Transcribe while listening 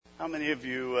How many of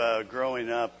you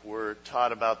growing up were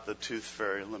taught about the tooth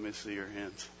fairy? Let me see your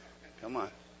hands. Come on.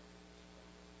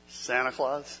 Santa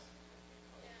Claus?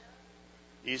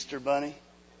 Easter Bunny?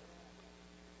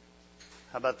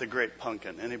 How about the Great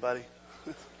Pumpkin? Anybody?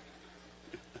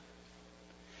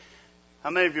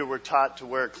 How many of you were taught to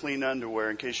wear clean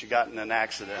underwear in case you got in an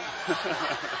accident?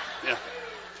 Yeah.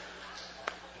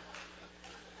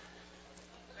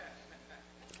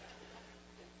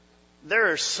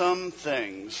 There are some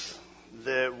things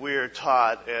that we are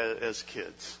taught as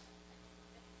kids.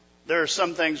 There are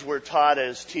some things we're taught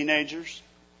as teenagers.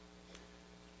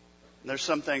 There's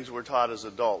some things we're taught as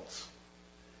adults.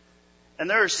 And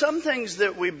there are some things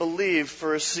that we believe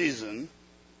for a season.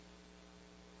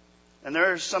 And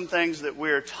there are some things that we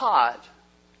are taught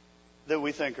that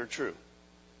we think are true,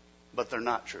 but they're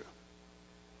not true.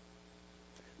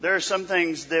 There are some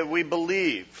things that we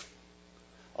believe,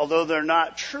 although they're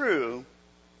not true,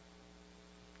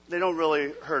 they don't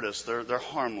really hurt us. They're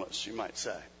harmless, you might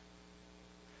say.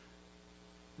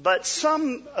 But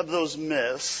some of those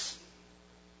myths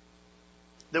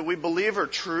that we believe are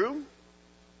true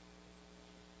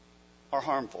are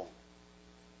harmful.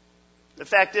 The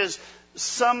fact is,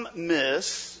 some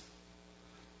myths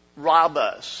rob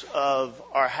us of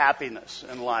our happiness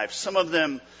in life. Some of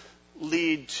them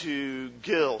lead to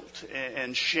guilt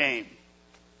and shame.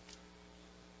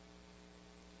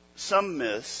 Some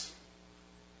myths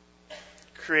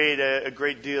create a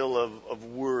great deal of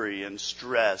worry and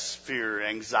stress, fear,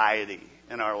 anxiety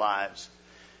in our lives.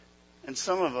 And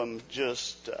some of them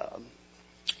just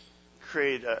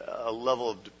create a level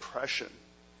of depression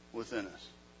within us.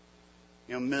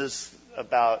 You know, myths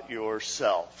about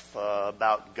yourself,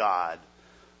 about God,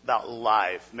 about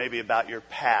life, maybe about your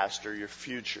past or your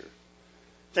future.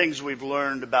 Things we've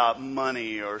learned about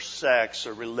money or sex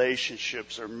or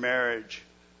relationships or marriage.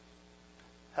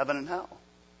 Heaven and hell.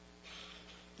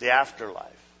 The afterlife.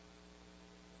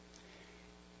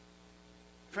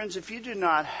 Friends, if you do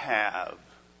not have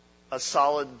a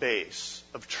solid base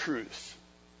of truth,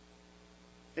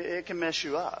 it can mess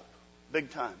you up big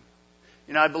time.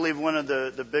 You know, I believe one of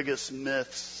the biggest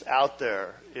myths out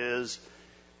there is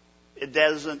it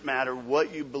doesn't matter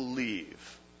what you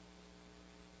believe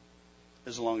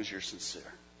as long as you're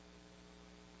sincere.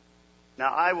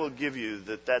 Now, I will give you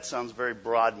that sounds very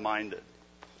broad-minded.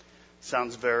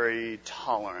 Sounds very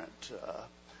tolerant,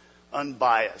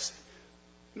 unbiased.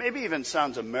 Maybe even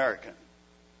sounds American.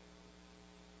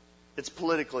 It's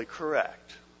politically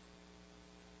correct.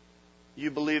 You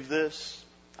believe this,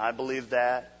 I believe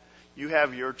that. You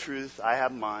have your truth, I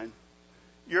have mine.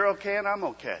 You're okay and I'm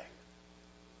okay.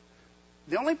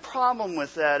 The only problem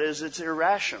with that is it's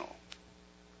irrational.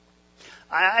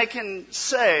 I can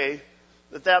say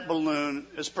that balloon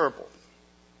is purple.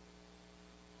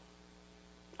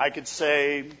 I could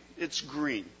say it's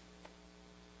green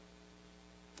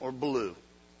or blue.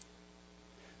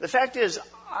 The fact is,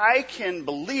 I can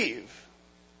believe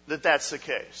that that's the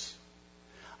case.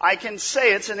 I can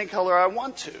say it's any color I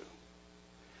want to.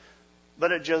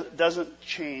 But it just doesn't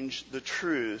change the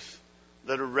truth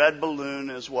that a red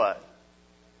balloon is what?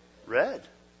 Red.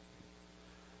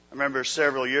 I remember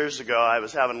several years ago I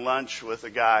was having lunch with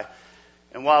a guy,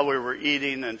 and while we were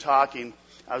eating and talking,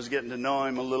 I was getting to know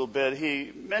him a little bit. He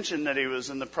mentioned that he was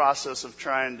in the process of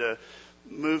trying to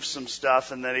move some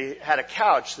stuff and that he had a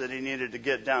couch that he needed to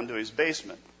get down to his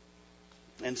basement.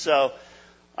 And so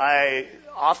I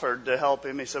offered to help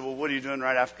him. He said, well, what are you doing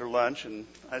right after lunch? And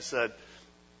I said,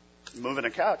 moving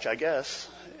a couch, I guess.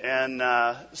 And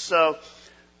so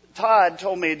Todd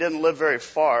told me he didn't live very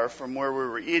far from where we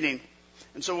were eating.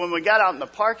 And so when we got out in the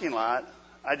parking lot,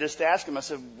 I just asked him, I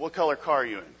said, what color car are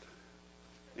you in?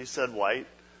 He said, white.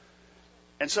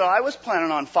 And so I was planning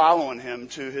on following him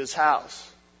to his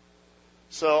house.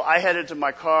 So I headed to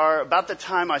my car. About the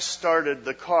time I started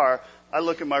the car, I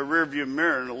look in my rearview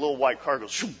mirror and a little white car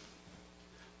goes, shoom.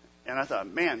 And I thought,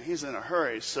 man, he's in a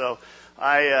hurry. So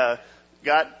I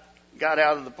got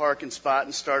out of the parking spot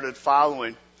and started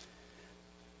following.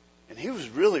 And he was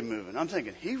really moving. I'm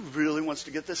thinking, he really wants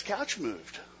to get this couch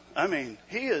moved. I mean,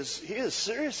 he is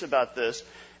serious about this.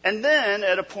 And then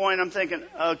at a point I'm thinking,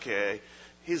 okay,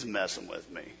 he's messing with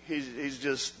me. He's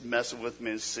just messing with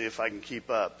me to see if I can keep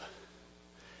up.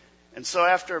 And so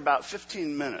after about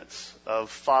 15 minutes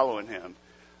of following him,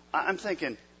 I'm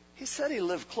thinking, he said he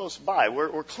lived close by.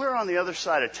 We're clear on the other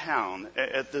side of town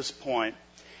at this point.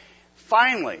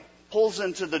 Finally, pulls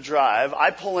into the drive.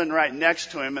 I pull in right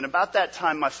next to him, and about that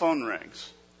time, my phone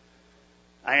rings.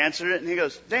 I answered it, and he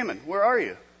goes, Damon, where are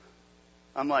you?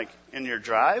 I'm like, in your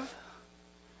drive?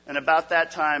 And about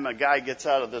that time, a guy gets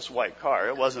out of this white car.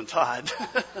 It wasn't Todd.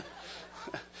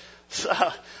 So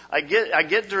I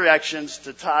get directions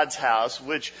to Todd's house,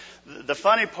 which the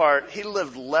funny part, he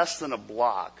lived less than a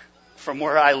block from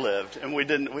where I lived, and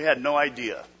we had no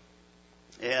idea.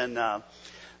 And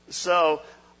so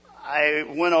I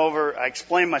went over, I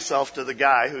explained myself to the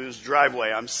guy whose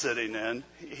driveway I'm sitting in.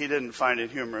 He didn't find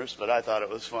it humorous, but I thought it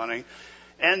was funny.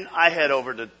 And I head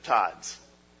over to Todd's.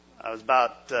 I was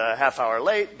about a half hour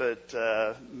late, but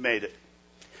made it.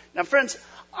 Now, friends,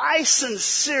 I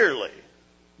sincerely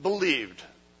believed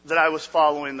that I was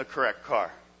following the correct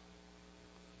car.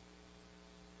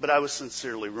 But I was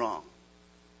sincerely wrong.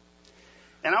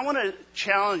 And I want to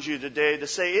challenge you today to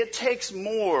say it takes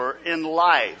more in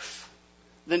life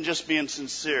than just being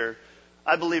sincere.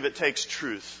 I believe it takes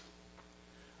truth.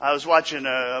 I was watching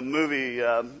a movie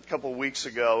a couple of weeks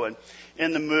ago, and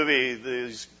in the movie,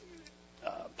 these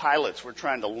pilots were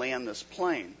trying to land this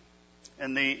plane.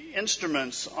 And the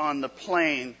instruments on the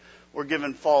plane were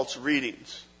given false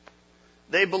readings.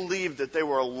 They believed that they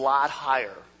were a lot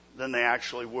higher than they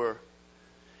actually were.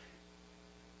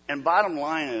 And bottom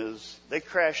line is, they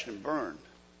crashed and burned.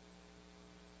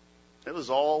 It was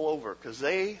all over because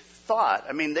they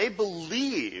they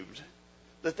believed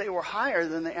that they were higher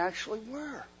than they actually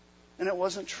were. And it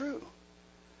wasn't true.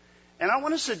 And I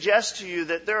want to suggest to you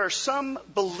that there are some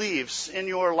beliefs in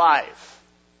your life,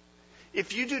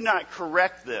 if you do not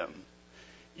correct them,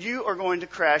 you are going to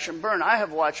crash and burn. I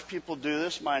have watched people do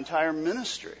this my entire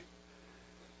ministry.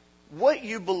 What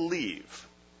you believe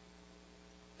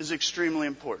is extremely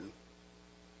important.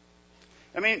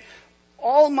 I mean,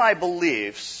 all my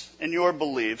beliefs and your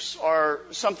beliefs are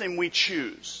something we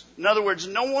choose. In other words,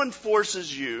 no one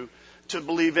forces you to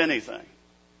believe anything.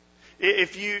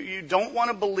 If you don't want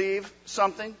to believe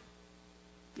something,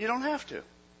 you don't have to.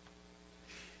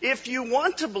 If you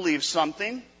want to believe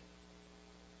something,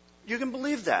 you can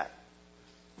believe that.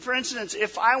 For instance,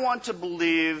 if I want to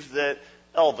believe that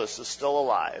Elvis is still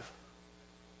alive,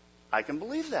 I can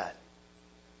believe that.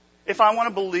 If I want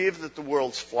to believe that the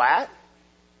world's flat,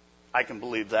 I can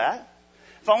believe that.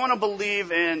 If I want to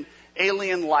believe in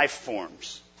alien life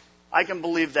forms, I can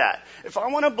believe that. If I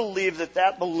want to believe that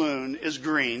that balloon is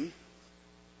green,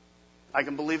 I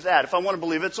can believe that. If I want to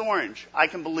believe it's orange, I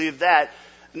can believe that.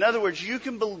 In other words, you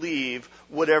can believe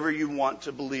whatever you want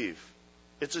to believe.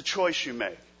 It's a choice you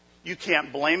make. You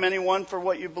can't blame anyone for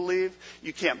what you believe.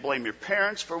 You can't blame your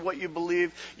parents for what you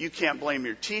believe. You can't blame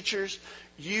your teachers.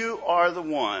 You are the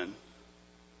one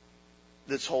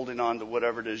that's holding on to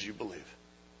whatever it is you believe.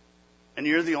 And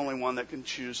you're the only one that can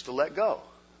choose to let go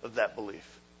of that belief.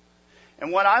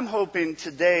 And what I'm hoping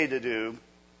today to do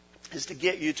is to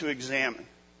get you to examine,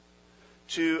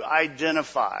 to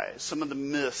identify some of the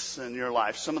myths in your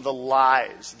life, some of the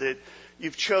lies that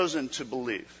you've chosen to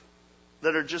believe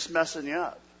that are just messing you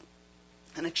up,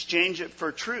 and exchange it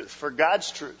for truth, for God's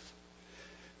truth.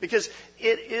 Because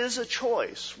it is a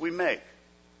choice we make.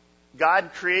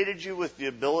 God created you with the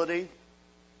ability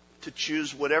to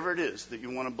choose whatever it is that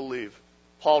you want to believe.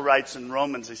 Paul writes in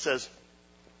Romans, he says,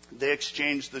 they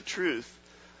exchanged the truth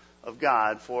of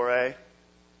God for a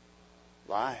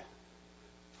lie.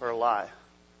 For a lie.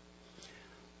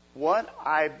 What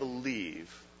I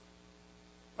believe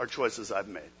are choices I've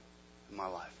made in my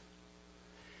life.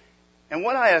 And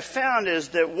what I have found is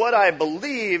that what I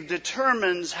believe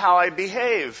determines how I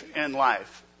behave in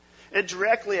life. It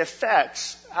directly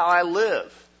affects how I live.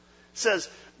 It says,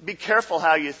 be careful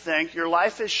how you think. Your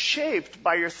life is shaped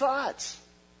by your thoughts.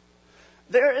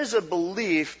 There is a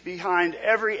belief behind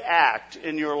every act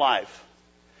in your life.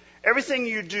 Everything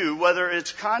you do, whether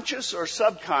it's conscious or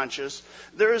subconscious,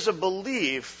 there is a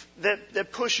belief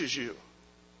that pushes you.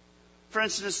 For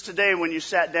instance, today when you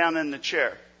sat down in the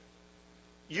chair,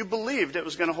 you believed it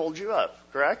was going to hold you up,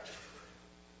 correct?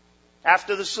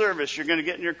 After the service, you're going to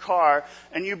get in your car,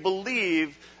 and you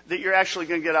believe that you're actually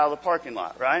going to get out of the parking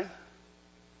lot, right?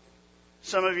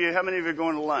 Some of you, how many of you are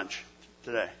going to lunch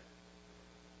today?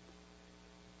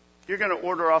 You're going to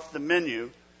order off the menu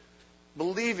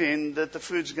believing that the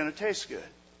food's going to taste good.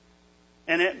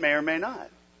 And it may or may not.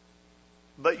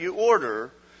 But you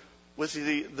order with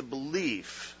the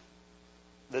belief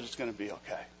that it's going to be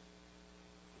okay.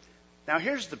 Now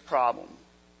here's the problem.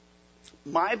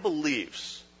 My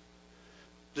beliefs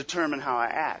determine how I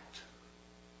act,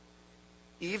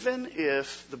 even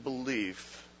if the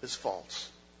belief is false.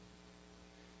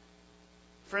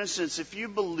 For instance, if you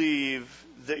believe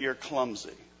that you're clumsy,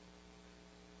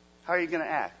 how are you going to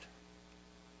act?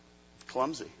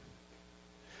 Clumsy.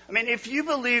 I mean, if you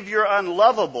believe you're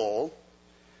unlovable,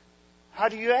 how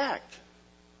do you act?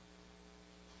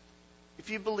 If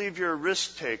you believe you're a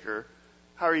risk taker,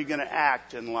 how are you going to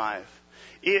act in life?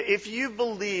 If you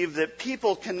believe that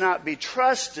people cannot be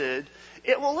trusted,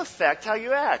 it will affect how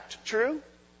you act. True?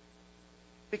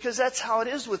 Because that's how it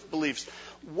is with beliefs.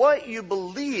 What you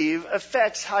believe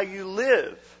affects how you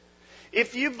live.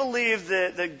 If you believe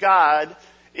that God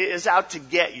is out to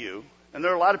get you, and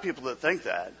there are a lot of people that think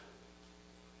that,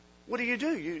 what do?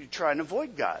 You try and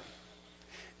avoid God.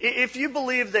 If you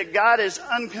believe that God is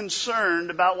unconcerned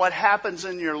about what happens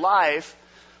in your life,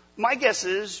 my guess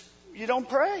is you don't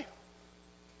pray.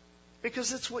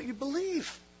 Because it's what you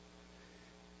believe.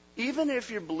 Even if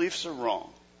your beliefs are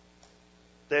wrong,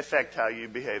 they affect how you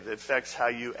behave. It affects how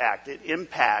you act. It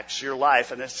impacts your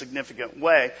life in a significant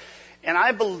way. And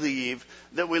I believe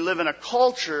that we live in a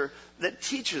culture that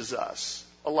teaches us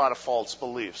a lot of false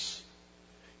beliefs.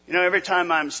 You know, every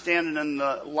time I'm standing in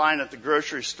the line at the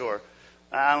grocery store,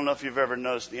 I don't know if you've ever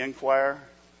noticed the Enquirer.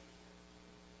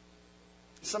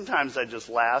 Sometimes I just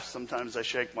laugh. Sometimes I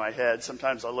shake my head.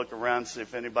 Sometimes I look around and see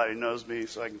if anybody knows me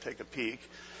so I can take a peek.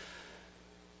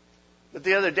 But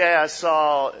the other day I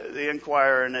saw the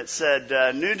Enquirer and it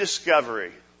said, new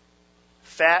discovery,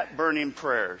 fat-burning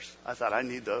prayers. I thought, I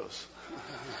need those.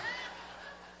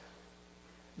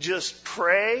 Just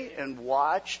pray and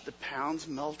watch the pounds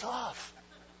melt off.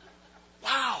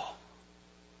 Wow.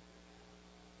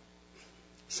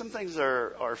 Some things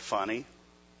are funny.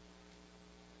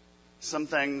 Some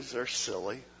things are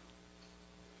silly.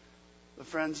 But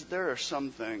friends, there are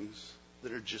some things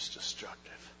that are just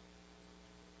destructive.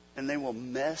 And they will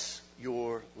mess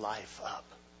your life up.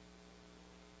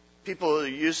 People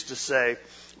used to say,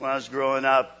 when I was growing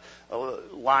up, a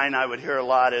line I would hear a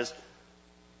lot is,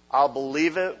 I'll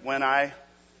believe it when I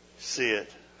see it.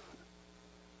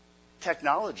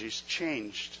 Technology's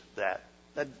changed that.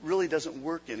 That really doesn't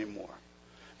work anymore.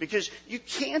 Because you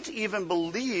can't even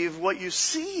believe what you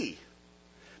see.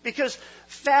 Because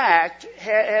fact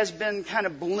has been kind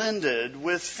of blended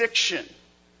with fiction.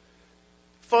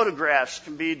 Photographs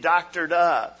can be doctored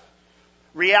up.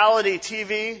 Reality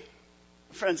TV,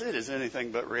 friends, it is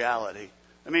anything but reality.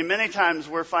 I mean, many times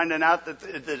we're finding out that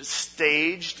it's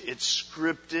staged, it's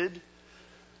scripted.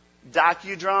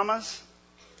 Docudramas,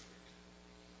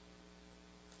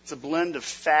 it's a blend of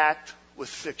fact with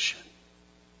fiction.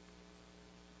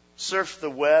 Surf the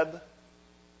web,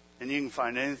 and you can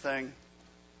find anything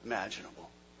imaginable.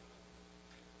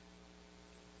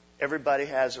 Everybody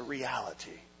has a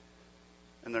reality,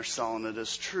 and they're selling it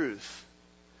as truth.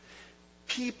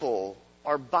 People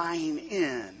are buying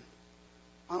in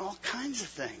on all kinds of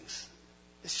things.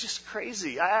 It's just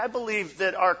crazy. I believe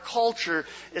that our culture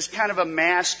is kind of a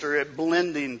master at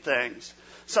blending things.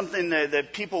 Something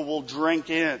that people will drink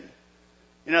in.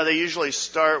 You know, they usually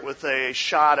start with a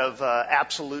shot of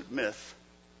absolute myth.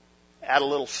 Add a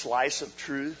little slice of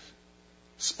truth.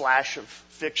 Splash of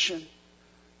fiction.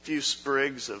 A few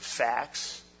sprigs of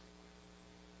facts.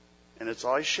 And it's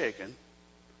always shaken.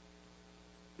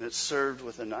 And it's served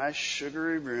with a nice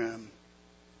sugary rim.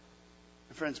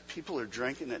 And friends, people are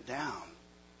drinking it down.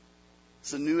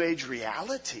 It's a new age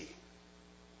reality.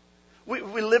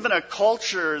 We live in a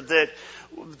culture that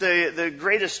the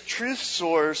greatest truth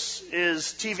source is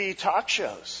TV talk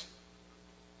shows,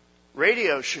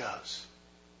 radio shows.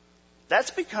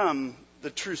 That's become the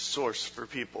truth source for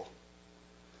people.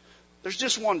 There's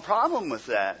just one problem with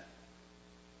that.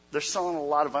 They're selling a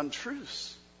lot of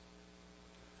untruths.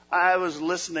 I was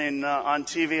listening on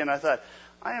TV and I thought,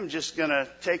 I am just going to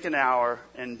take an hour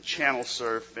and channel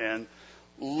surf and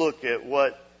look at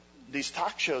what these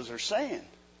talk shows are saying.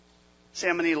 See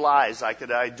how many lies I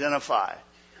could identify.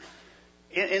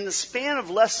 In the span of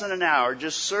less than an hour,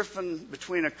 just surfing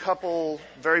between a couple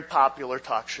very popular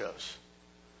talk shows,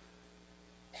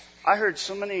 I heard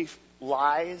so many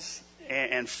lies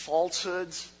and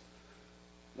falsehoods,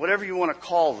 whatever you want to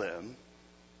call them.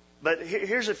 But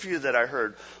here's a few that I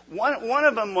heard. One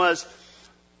of them was,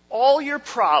 all your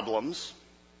problems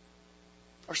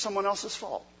are someone else's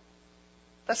fault.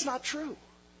 That's not true.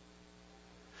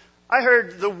 I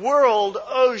heard the world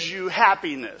owes you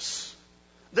happiness.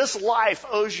 This life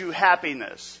owes you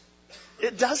happiness.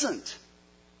 It doesn't.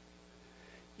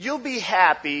 You'll be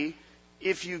happy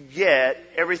if you get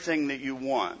everything that you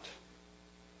want.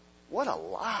 What a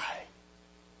lie.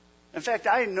 In fact,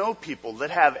 I know people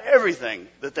that have everything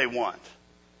that they want.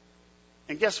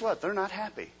 And guess what? They're not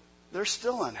happy. They're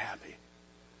still unhappy.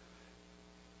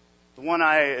 The one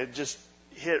I just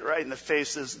hit right in the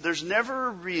face is, there's never a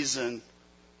reason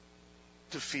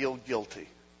to feel guilty.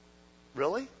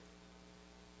 Really?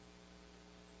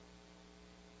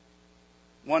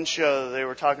 One show, they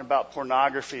were talking about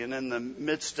pornography, and in the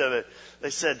midst of it, they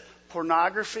said,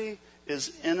 pornography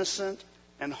is innocent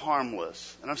and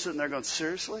harmless. And I'm sitting there going,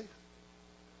 seriously?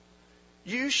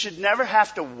 You should never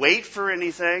have to wait for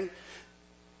anything.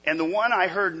 And the one I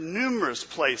heard numerous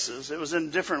places, it was in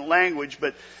a different language,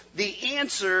 but the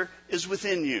answer is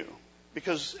within you.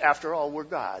 Because after all, we're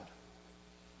God.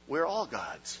 We're all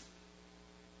gods.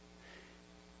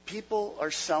 People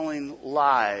are selling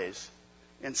lies,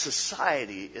 and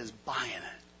society is buying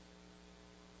it.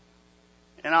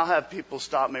 And I'll have people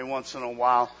stop me once in a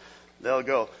while. They'll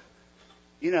go,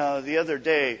 the other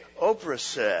day Oprah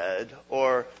said,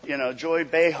 or, Joy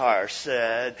Behar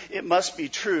said, it must be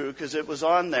true because it was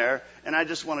on there. And I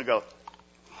just want to go,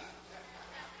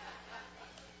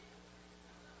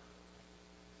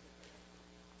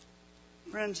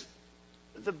 friends,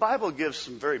 the Bible gives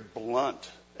some very blunt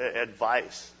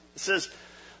advice. It says,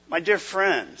 my dear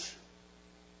friends,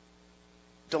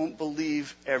 don't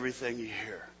believe everything you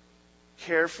hear.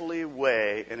 Carefully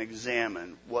weigh and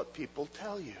examine what people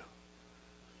tell you.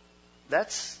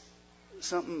 That's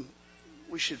something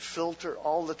we should filter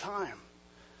all the time.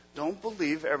 Don't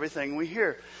believe everything we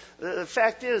hear. The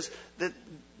fact is that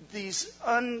these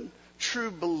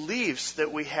untrue beliefs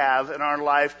that we have in our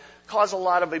life cause a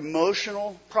lot of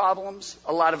emotional problems,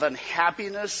 a lot of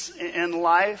unhappiness in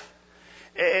life.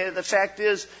 The fact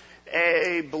is,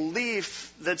 a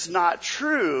belief that's not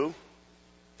true,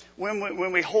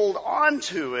 when we hold on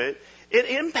to it, it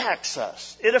impacts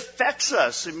us. It affects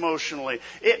us emotionally.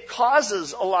 It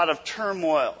causes a lot of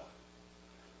turmoil.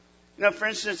 For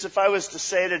instance, if I was to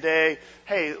say today,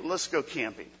 hey, let's go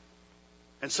camping.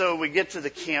 And so we get to the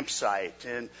campsite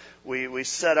and we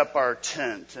set up our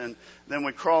tent and then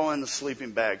we crawl in the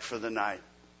sleeping bag for the night.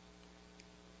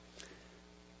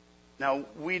 Now,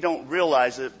 we don't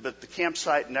realize it, but the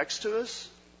campsite next to us,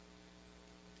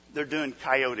 they're doing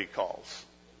coyote calls.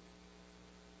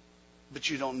 But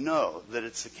you don't know that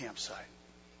it's the campsite.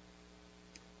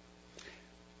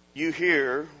 You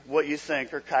hear what you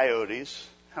think are coyotes.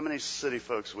 How many city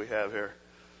folks we have here?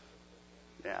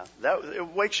 Yeah, it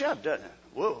wakes you up, doesn't it?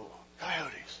 Whoa,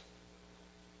 coyotes.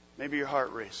 Maybe your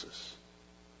heart races.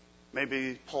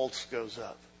 Maybe pulse goes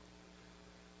up.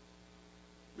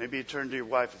 Maybe you turn to your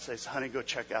wife and say, honey, go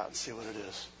check out and see what it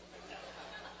is.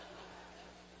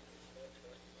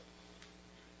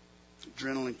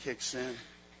 Adrenaline kicks in.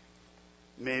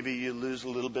 Maybe you lose a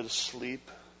little bit of sleep.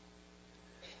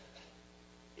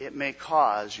 It may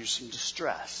cause you some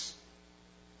distress.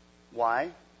 Why?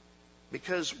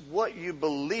 Because what you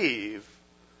believe,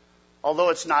 although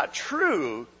it's not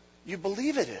true, you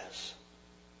believe it is.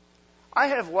 I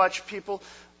have watched people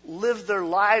live their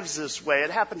lives this way. It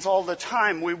happens all the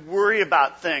time. We worry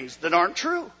about things that aren't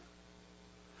true.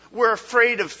 We're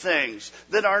afraid of things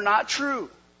that are not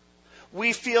true.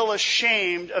 We feel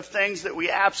ashamed of things that we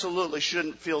absolutely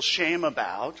shouldn't feel shame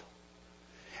about.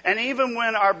 And even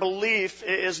when our belief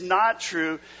is not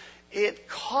true, it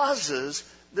causes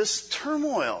this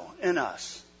turmoil in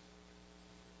us.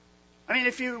 I mean,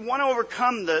 if you want to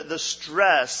overcome the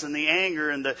stress and the anger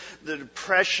and the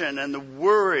depression and the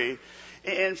worry,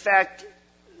 in fact,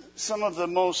 some of the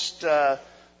most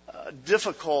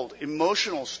difficult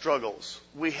emotional struggles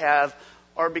we have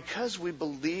are because we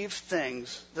believe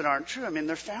things that aren't true. I mean,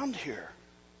 they're found here.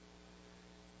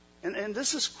 And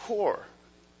this is core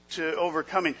to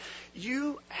overcoming.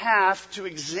 You have to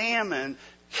examine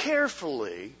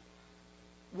carefully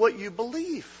what you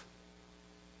believe.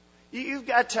 You've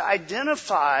got to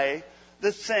identify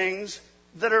the things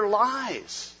that are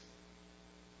lies.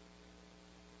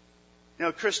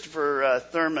 Christopher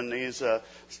Thurman, he's a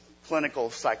clinical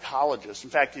psychologist. In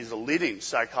fact, he's a leading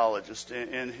psychologist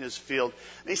in his field.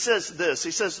 And he says this.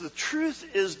 He says, the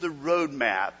truth is the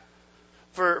roadmap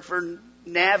for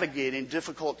navigating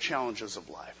difficult challenges of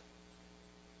life.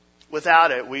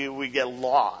 Without it, we get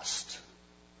lost.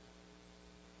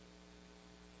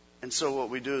 And so what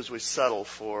we do is we settle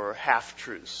for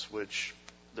half-truths, which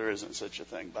there isn't such a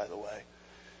thing, by the way,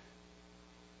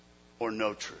 or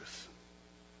no truth.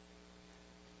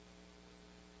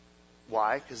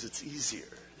 Why? Because it's easier.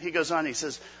 He goes on, he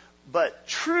says, but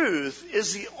truth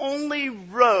is the only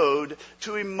road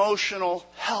to emotional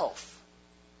health.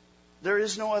 There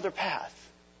is no other path.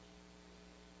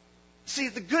 See,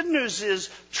 the good news is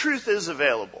truth is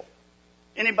available.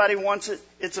 Anybody wants it,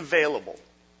 it's available.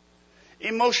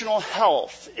 Emotional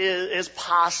health is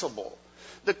possible.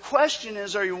 The question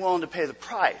is, are you willing to pay the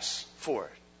price for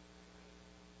it?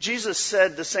 Jesus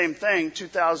said the same thing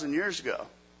 2,000 years ago.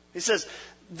 He says,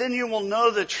 then you will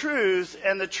know the truth,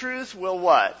 and the truth will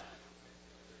what?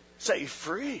 Set you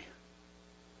free.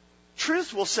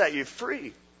 Truth will set you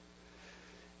free.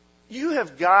 You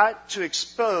have got to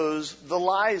expose the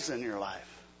lies in your life.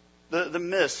 The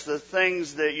myths, the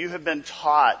things that you have been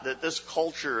taught that this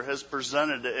culture has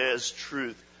presented as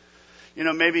truth.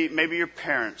 Maybe your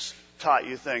parents taught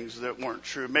you things that weren't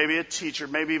true. Maybe a teacher,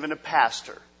 maybe even a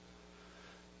pastor.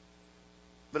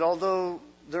 But although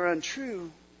they're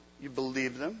untrue, you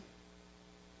believe them.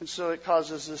 And so it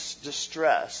causes this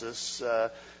distress, this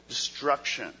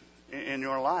destruction in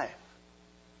your life.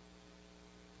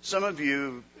 Some of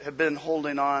you have been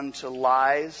holding on to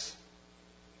lies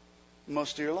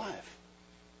most of your life.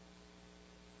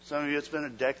 Some of you, it's been a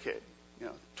decade,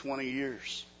 20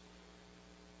 years.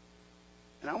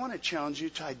 And I want to challenge you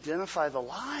to identify the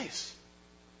lies,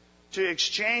 to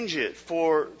exchange it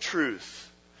for truth.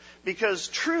 Because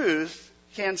truth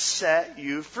can set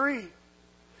you free.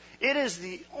 It is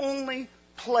the only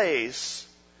place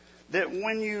that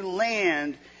when you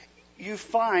land, you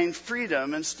find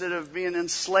freedom instead of being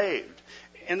enslaved.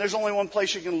 And there's only one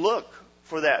place you can look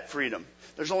for that freedom.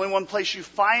 There's only one place you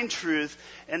find truth,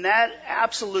 and that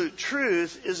absolute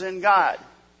truth is in God.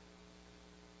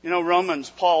 Romans,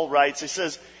 Paul writes, he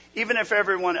says, even if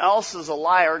everyone else is a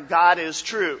liar, God is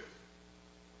true.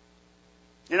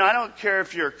 I don't care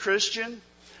if you're a Christian,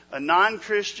 a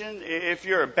non-Christian, if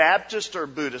you're a Baptist or a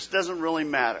Buddhist, doesn't really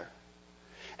matter.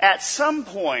 At some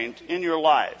point in your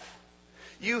life,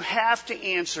 you have to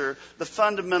answer the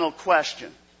fundamental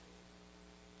question.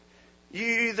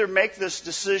 You either make this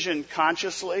decision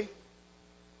consciously,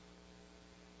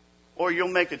 or you'll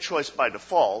make a choice by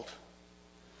default.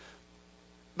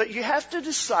 But you have to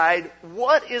decide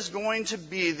what is going to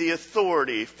be the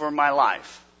authority for my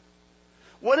life.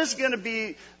 What is going to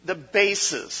be the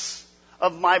basis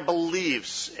of my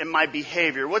beliefs and my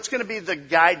behavior? What's going to be the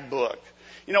guidebook?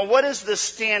 What is the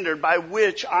standard by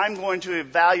which I'm going to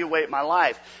evaluate my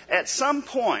life? At some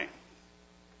point,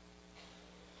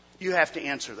 you have to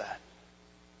answer that.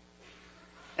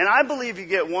 And I believe you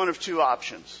get one of two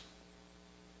options.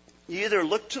 You either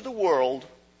look to the world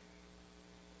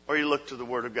or you look to the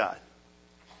Word of God.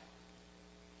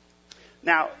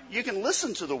 Now, you can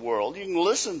listen to the world, you can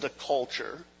listen to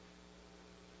culture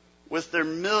with their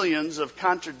millions of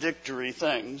contradictory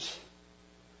things.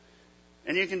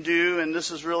 And you can do, and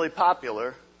this is really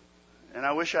popular, and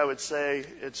I wish I would say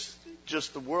it's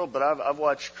just the world, but I've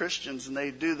watched Christians and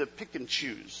they do the pick and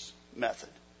choose method.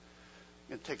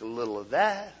 You're going to take a little of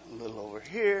that, a little over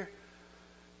here,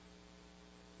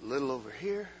 a little over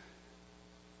here.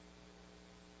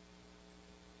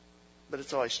 But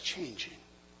it's always changing.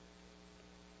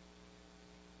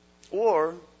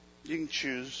 Or you can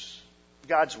choose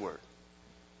God's Word.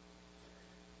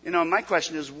 My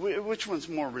question is, which one's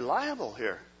more reliable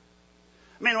here?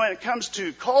 When it comes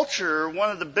to culture,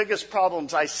 one of the biggest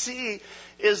problems I see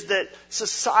is that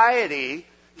society,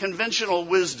 conventional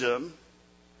wisdom,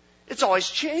 it's always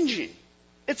changing.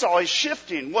 It's always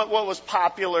shifting. What was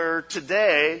popular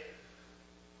today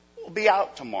will be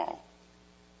out tomorrow.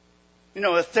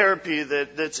 A therapy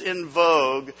that's in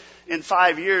vogue, in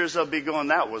 5 years they'll be going,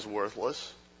 that was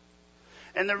worthless.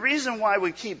 And the reason why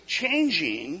we keep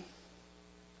changing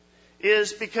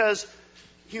is because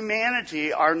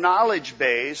humanity, our knowledge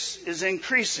base, is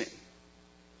increasing.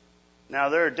 Now,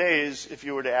 there are days, if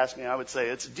you were to ask me, I would say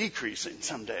it's decreasing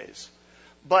some days.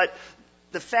 But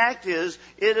the fact is,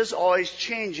 it is always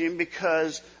changing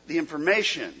because the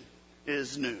information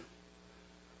is new.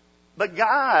 But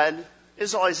God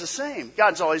is always the same.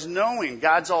 God's always knowing.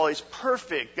 God's always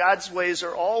perfect. God's ways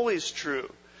are always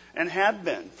true and have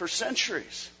been for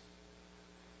centuries.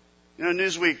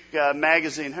 Newsweek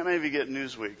magazine, how many of you get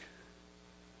Newsweek?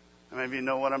 How many of you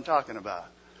know what I'm talking about?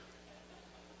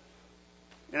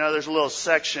 There's a little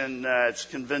section, it's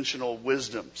conventional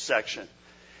wisdom section.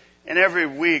 And every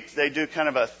week they do kind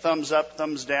of a thumbs up,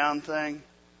 thumbs down thing.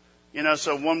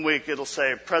 So one week it'll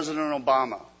say President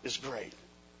Obama is great.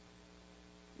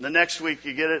 The next week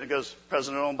you get it, it goes,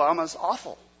 President Obama is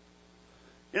awful.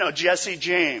 Jesse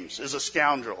James is a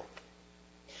scoundrel.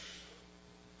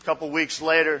 A couple weeks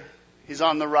later, he's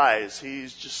on the rise.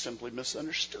 He's just simply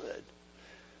misunderstood.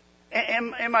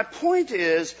 And my point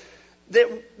is that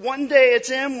one day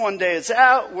it's in, one day it's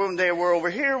out, one day we're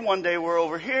over here, one day we're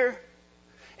over here.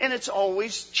 And it's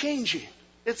always changing.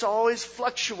 It's always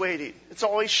fluctuating. It's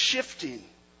always shifting.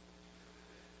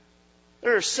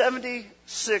 There are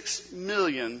 76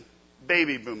 million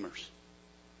baby boomers.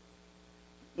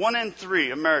 1 in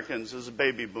 3 Americans is a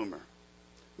baby boomer.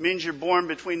 It means you're born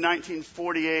between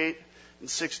 1948 and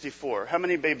 64. How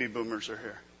many baby boomers are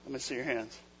here? Let me see your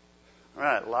hands. All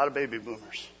right, a lot of baby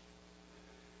boomers.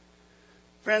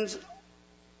 Friends,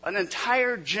 an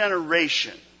entire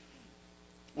generation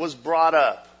was brought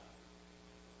up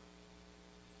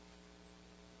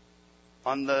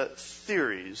on the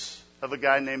theories of a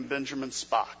guy named Benjamin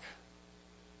Spock.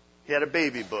 He had a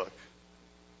baby book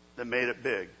that made it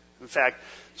big. In fact,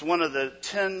 it's one of the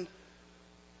 10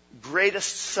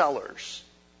 greatest sellers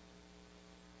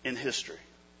in history.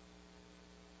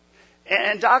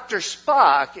 And Dr.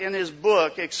 Spock, in his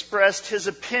book, expressed his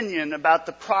opinion about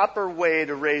the proper way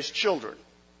to raise children.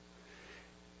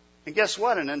 And guess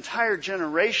what? An entire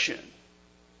generation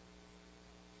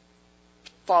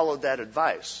followed that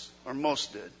advice, or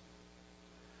most did.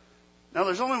 Now,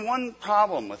 there's only one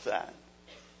problem with that.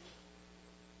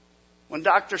 When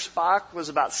Dr. Spock was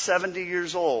about 70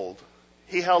 years old,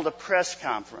 he held a press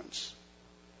conference.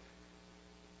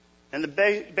 And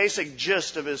the basic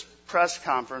gist of his press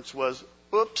conference was,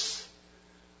 oops,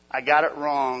 I got it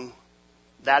wrong.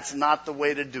 That's not the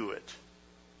way to do it.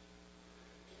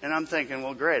 And I'm thinking,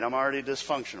 well, great, I'm already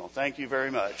dysfunctional. Thank you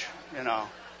very much.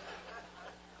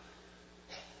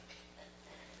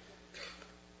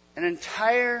 An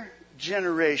entire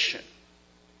generation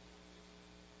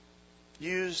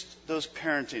used those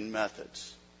parenting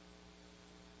methods.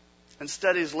 And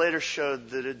studies later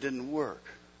showed that it didn't work.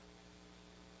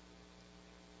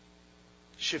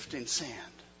 Shifting sand.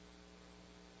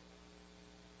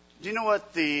 Do you know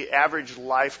what the average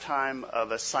lifetime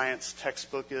of a science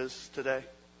textbook is today?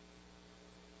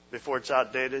 Before it's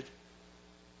outdated?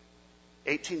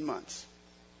 18 months.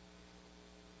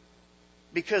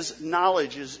 Because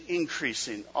knowledge is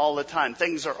increasing all the time.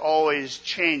 Things are always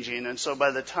changing, and so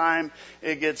by the time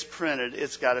it gets printed,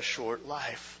 it's got a short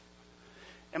life.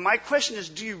 And my question is,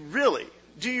 do you really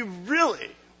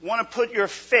want to put your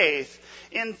faith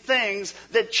in things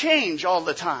that change all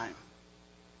the time?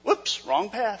 Whoops, wrong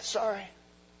path, sorry.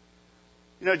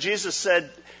 Jesus said,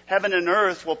 heaven and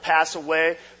earth will pass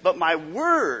away, but my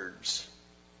words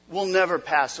will never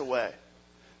pass away.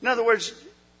 In other words,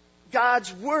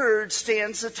 God's Word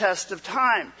stands the test of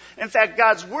time. In fact,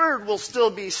 God's Word will still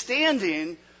be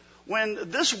standing when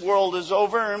this world is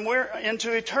over and we're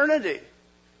into eternity.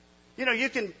 You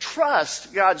can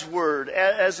trust God's Word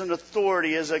as an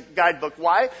authority, as a guidebook.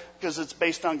 Why? Because it's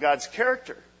based on God's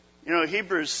character.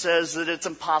 Hebrews says that it's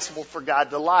impossible for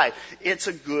God to lie. It's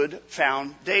a good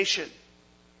foundation.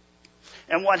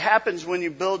 And what happens when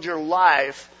you build your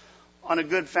life on a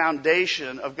good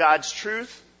foundation of God's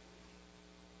truth?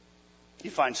 You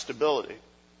find stability.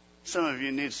 Some of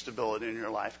you need stability in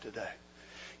your life today.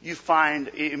 You find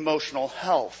emotional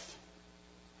health.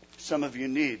 Some of you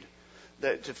need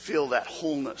that, to feel that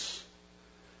wholeness.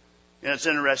 It's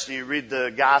interesting, you read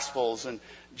the Gospels and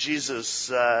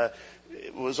Jesus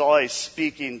was always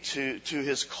speaking to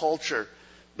his culture.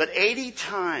 But 80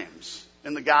 times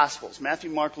in the Gospels, Matthew,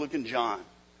 Mark, Luke, and John,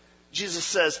 Jesus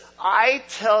says, I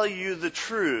tell you the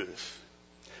truth.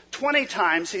 20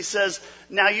 times he says,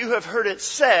 now you have heard it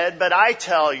said, but I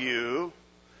tell you.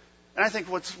 And I think,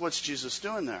 what's Jesus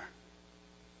doing there?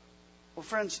 Well,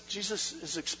 friends, Jesus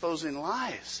is exposing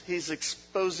lies. He's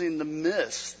exposing the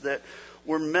myths that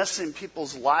were messing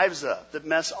people's lives up, that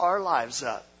mess our lives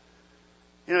up.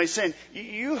 He's saying,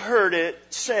 you heard it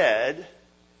said.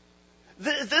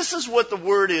 This is what the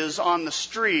word is on the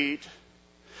street.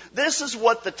 This is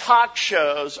what the talk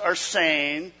shows are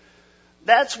saying.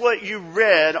 That's what you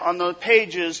read on the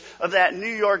pages of that New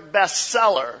York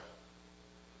bestseller.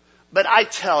 But I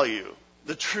tell you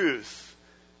the truth.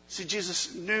 See,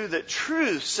 Jesus knew that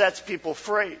truth sets people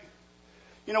free.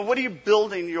 What are you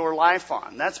building your life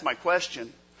on? That's my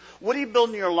question. What are you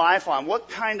building your life on? What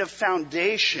kind of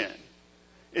foundation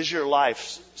is your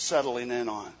life settling in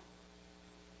on?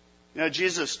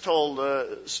 Jesus told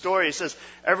a story. He says,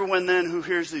 everyone then who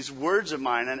hears these words of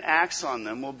mine and acts on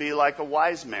them will be like a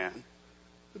wise man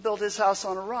who built his house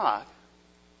on a rock.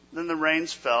 Then the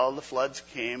rains fell, the floods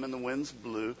came, and the winds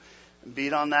blew and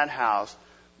beat on that house,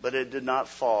 but it did not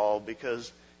fall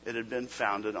because it had been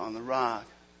founded on the rock.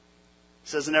 It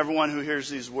says, and everyone who hears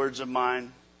these words of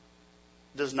mine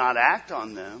does not act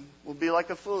on them will be like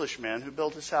a foolish man who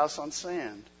built his house on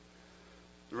sand.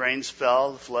 The rains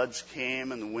fell, the floods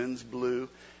came, and the winds blew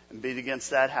and beat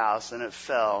against that house, and it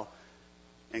fell,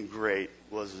 and great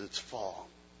was its fall.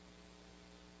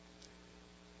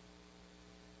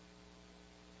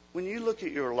 When you look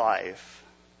at your life,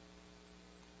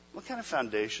 what kind of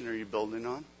foundation are you building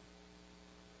on?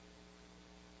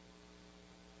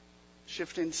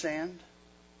 Shifting sand?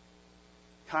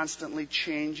 Constantly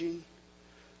changing?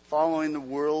 Following the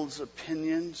world's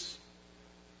opinions?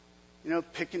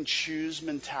 Pick and choose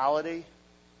mentality?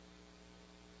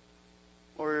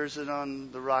 Or is it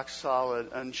on the rock solid,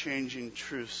 unchanging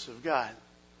truths of God?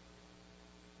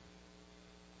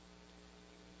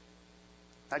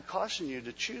 I'd caution you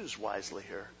to choose wisely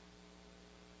here.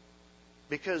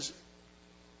 Because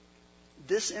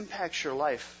this impacts your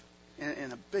life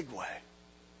in a big way.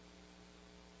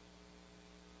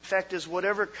 fact is,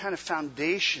 whatever kind of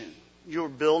foundation you're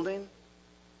building,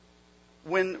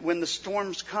 when the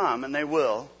storms come, and they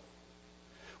will,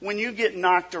 when you get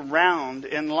knocked around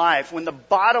in life, when the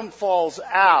bottom falls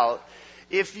out,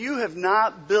 if you have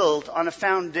not built on a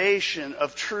foundation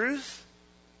of truth,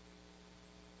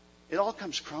 it all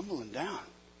comes crumbling down.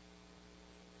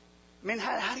 I mean,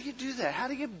 how do you do that? How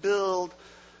do you build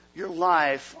your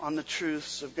life on the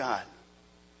truths of God?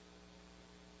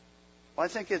 Well, I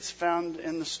think it's found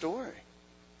in the story.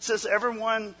 It says,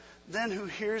 everyone then who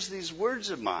hears these words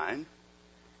of mine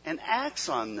and acts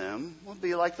on them will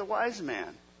be like the wise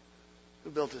man who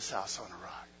built his house on a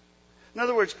rock. In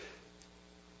other words,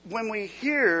 when we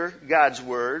hear God's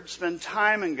word, spend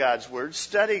time in God's word,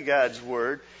 study God's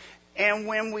word, and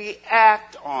when we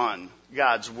act on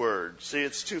God's word. See,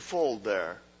 it's twofold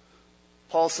there.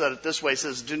 Paul said it this way, he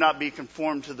says, do not be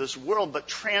conformed to this world, but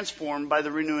transformed by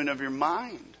the renewing of your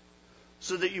mind,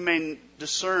 so that you may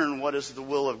discern what is the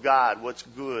will of God, what's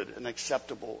good and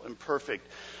acceptable and perfect.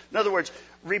 In other words,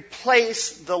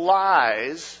 replace the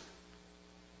lies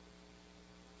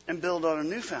and build on a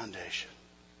new foundation.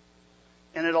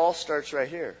 And it all starts right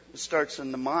here. It starts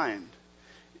in the mind.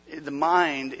 The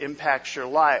mind impacts your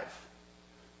life.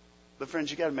 But friends,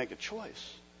 you got to make a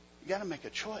choice. You got to make a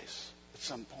choice at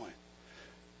some point.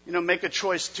 You know, make a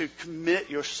choice to commit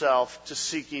yourself to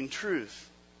seeking truth.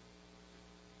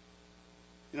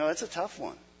 You know, that's a tough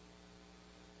one.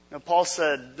 You know, Paul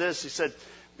said this, he said,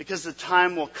 because the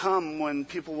time will come when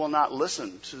people will not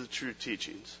listen to the true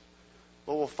teachings,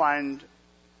 but will find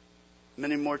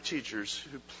many more teachers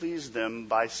who please them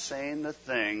by saying the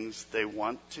things they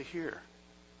want to hear.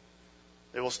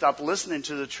 They will stop listening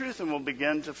to the truth and will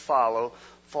begin to follow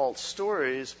false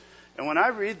stories. And when I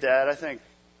read that, I think,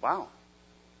 wow,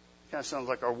 it kind of sounds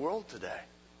like our world today.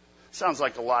 Sounds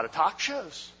like a lot of talk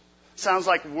shows. Sounds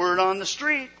like word on the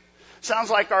street. Sounds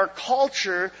like our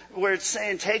culture where it's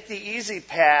saying take the easy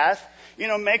path. You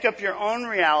know, make up your own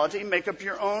reality, make up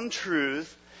your own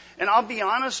truth. And I'll be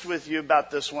honest with you about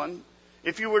this one.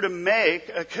 If you were to make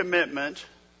a commitment,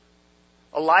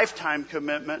 a lifetime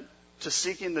commitment to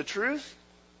seeking the truth,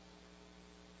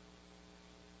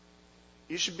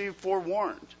 you should be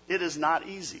forewarned. It is not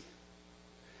easy.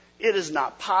 It is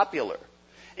not popular.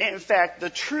 In fact, the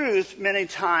truth many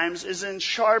times is in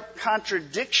sharp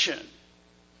contradiction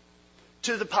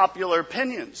to the popular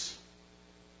opinions.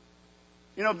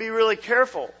 You know, be really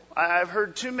careful. I've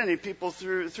heard too many people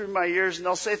through my years, and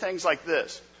they'll say things like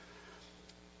this.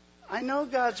 I know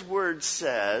God's word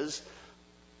says,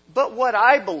 but what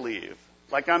I believe,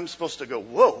 like I'm supposed to go,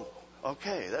 whoa,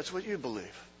 okay, that's what you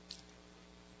believe.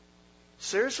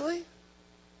 Seriously?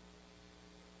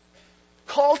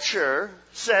 Culture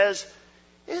says,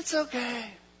 it's okay.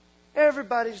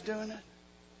 Everybody's doing it.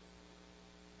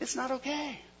 It's not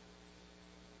okay.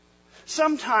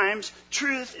 Sometimes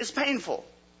truth is painful.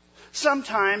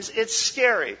 Sometimes it's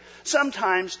scary.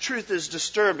 Sometimes truth is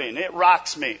disturbing. It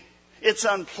rocks me. It's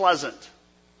unpleasant.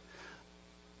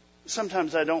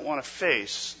 Sometimes I don't want to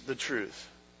face the truth.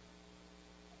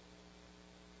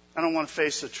 I don't want to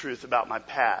face the truth about my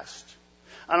past.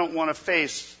 I don't want to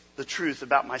face the truth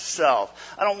about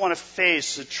myself. I don't want to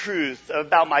face the truth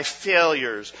about my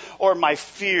failures or my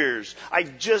fears. I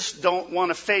just don't want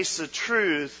to face the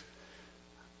truth.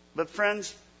 But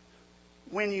friends,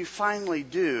 when you finally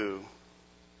do,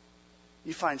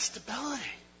 you find stability.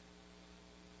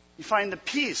 You find the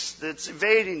peace that's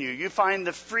evading you. You find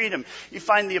the freedom. You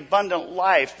find the abundant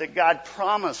life that God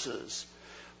promises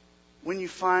when you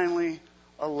finally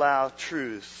allow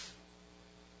truth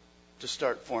to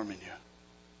start forming you.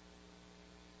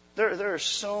 There are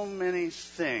so many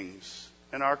things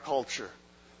in our culture,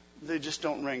 they just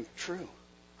don't ring true.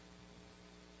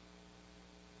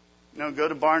 You know, go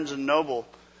to Barnes & Noble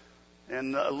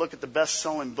and look at the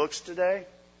best-selling books today.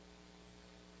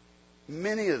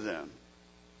 Many of them,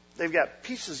 they've got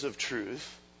pieces of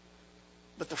truth,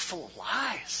 but they're full of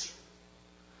lies.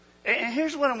 And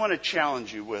here's what I want to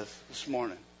challenge you with this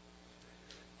morning.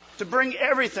 To bring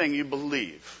everything you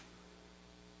believe,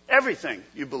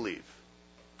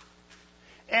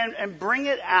 and bring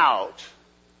it out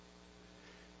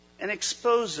and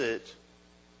expose it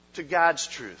to God's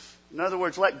truth. In other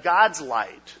words, let God's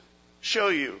light show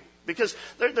you. Because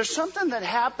there's something that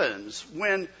happens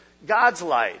when God's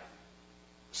light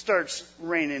starts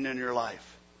reigning in your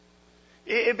life.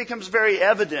 It becomes very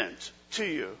evident to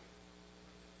you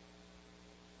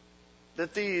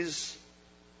that these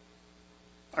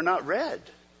are not red.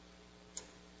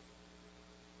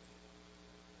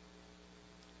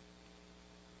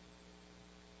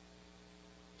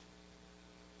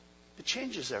 It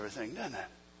changes everything, doesn't it?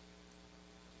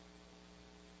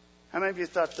 How many of you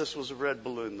thought this was a red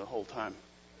balloon the whole time?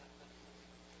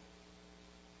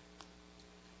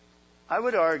 I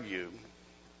would argue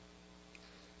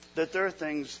that there are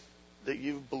things that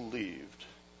you've believed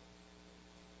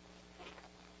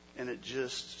and it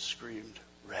just screamed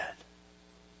red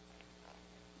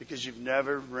because you've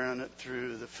never run it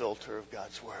through the filter of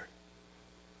God's Word.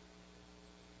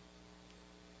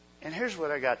 And here's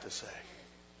what I got to say.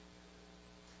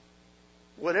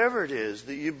 Whatever it is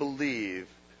that you believe,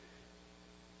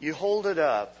 you hold it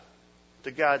up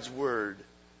to God's Word,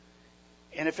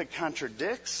 and if it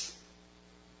contradicts,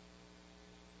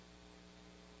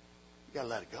 you got to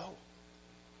let it go.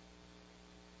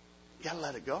 You got to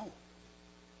let it go.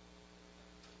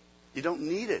 You don't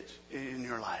need it in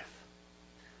your life.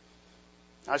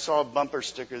 I saw a bumper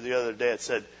sticker the other day. It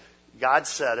said, God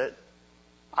said it,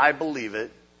 I believe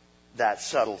it, that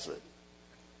settles it.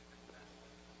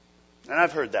 And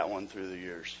I've heard that one through the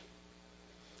years.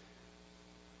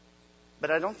 But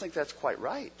I don't think that's quite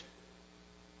right.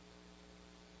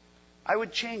 I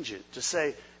would change it to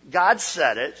say, God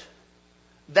said it,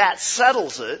 that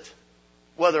settles it,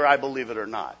 whether I believe it or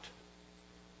not.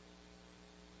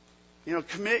 You know,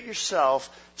 commit yourself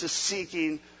to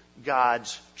seeking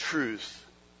God's truth,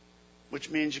 which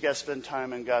means you got to spend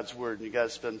time in God's Word, and you got to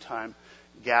spend time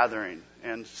gathering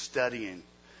and studying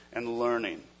and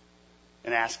learning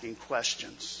and asking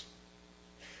questions.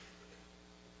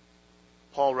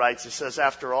 Paul writes, he says,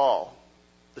 after all,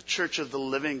 the church of the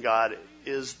living God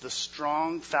is the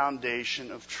strong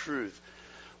foundation of truth.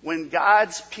 When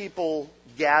God's people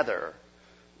gather,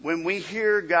 when we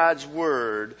hear God's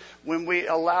Word, when we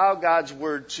allow God's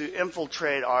Word to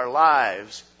infiltrate our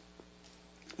lives,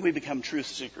 we become truth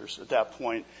seekers at that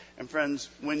point. And friends,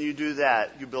 when you do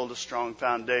that, you build a strong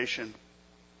foundation.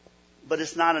 But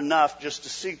it's not enough just to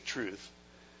seek truth.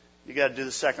 You got to do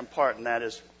the second part, and that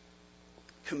is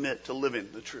commit to living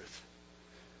the truth.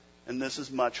 And this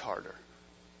is much harder.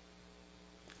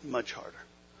 Much harder.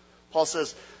 Paul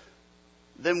says,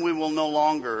 then we will no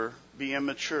longer be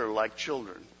immature like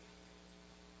children.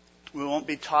 We won't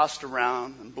be tossed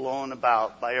around and blown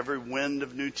about by every wind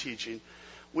of new teaching.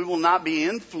 We will not be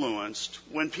influenced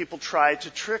when people try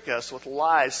to trick us with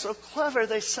lies so clever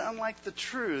they sound like the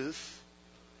truth.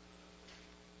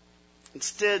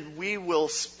 Instead, we will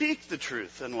speak the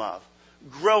truth in love,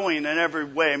 growing in every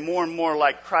way more and more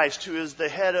like Christ, who is the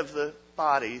head of the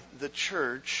body, the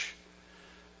church.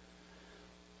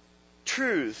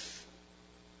 Truth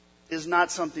is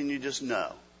not something you just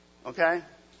know, okay?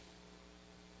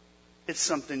 It's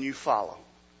something you follow.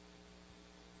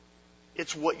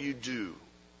 It's what you do.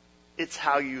 It's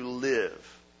how you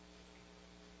live.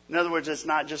 In other words, it's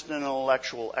not just an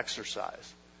intellectual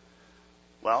exercise.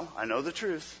 Well, I know the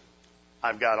truth.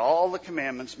 I've got all the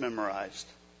commandments memorized.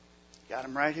 Got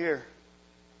them right here.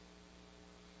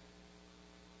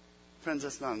 Friends,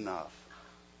 that's not enough.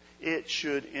 It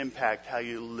should impact how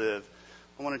you live.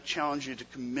 I want to challenge you to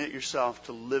commit yourself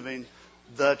to living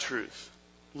the truth,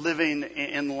 living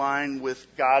in line with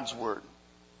God's Word.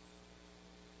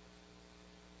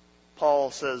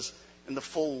 Paul says, in the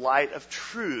full light of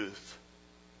truth,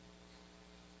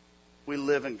 we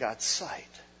live in God's sight.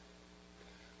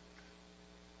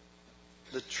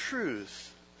 The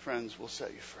truth, friends, will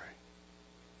set you free.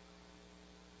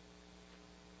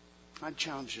 I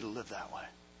challenge you to live that way.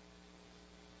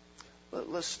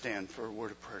 Let's stand for a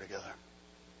word of prayer together.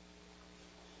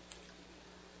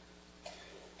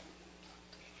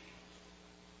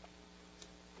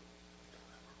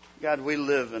 God, we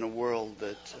live in a world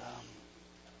that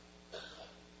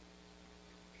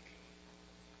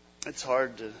it's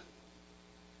hard to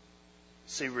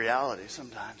see reality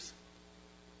sometimes.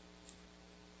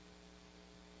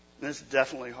 And it's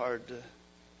definitely hard to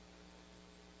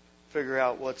figure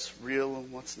out what's real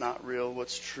and what's not real,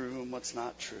 what's true and what's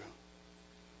not true.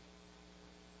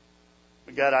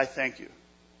 But God, I thank you.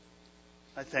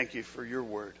 I thank you for your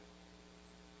Word.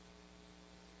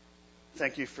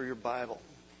 Thank you for your Bible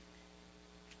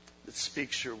that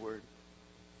speaks your Word.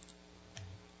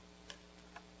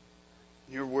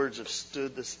 Your words have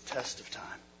stood this test of time.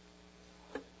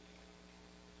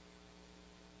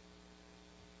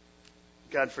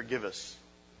 God, forgive us.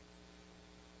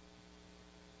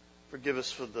 Forgive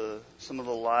us for some of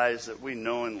the lies that we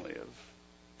knowingly have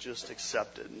just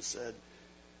accepted and said,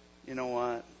 you know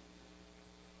what?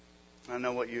 I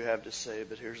know what you have to say,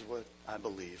 but here's what I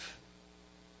believe.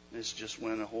 It's just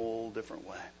went a whole different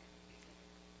way.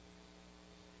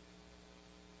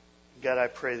 God, I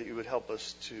pray that you would help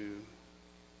us to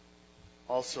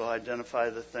also identify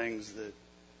the things that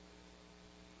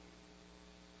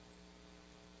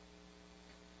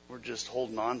we're just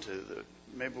holding on to, that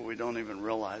maybe we don't even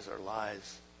realize our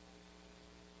lies.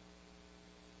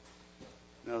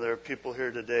 Now, there are people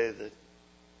here today that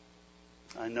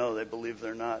I know they believe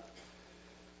they're not,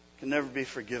 can never be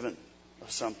forgiven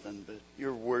of something, but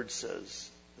your word says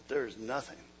that there is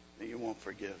nothing that you won't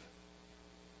forgive.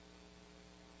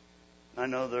 I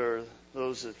know there are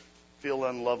those that feel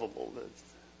unlovable,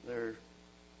 that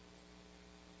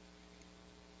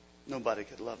nobody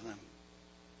could love them.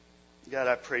 God,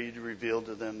 I pray you to reveal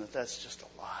to them that that's just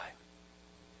a lie.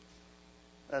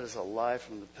 That is a lie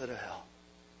from the pit of hell.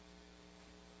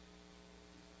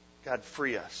 God,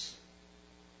 free us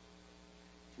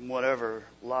from whatever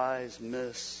lies,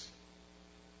 myths,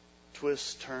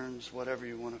 twists, turns, whatever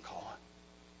you want to call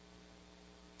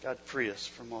it. God, free us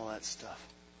from all that stuff.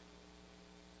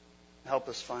 Help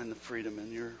us find the freedom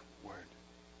in your word.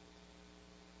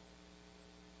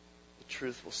 The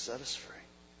truth will set us free.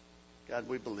 God,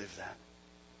 we believe that.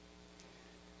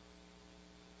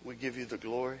 We give you the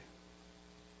glory.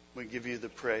 We give you the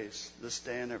praise this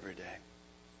day and every day.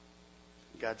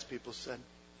 God's people said,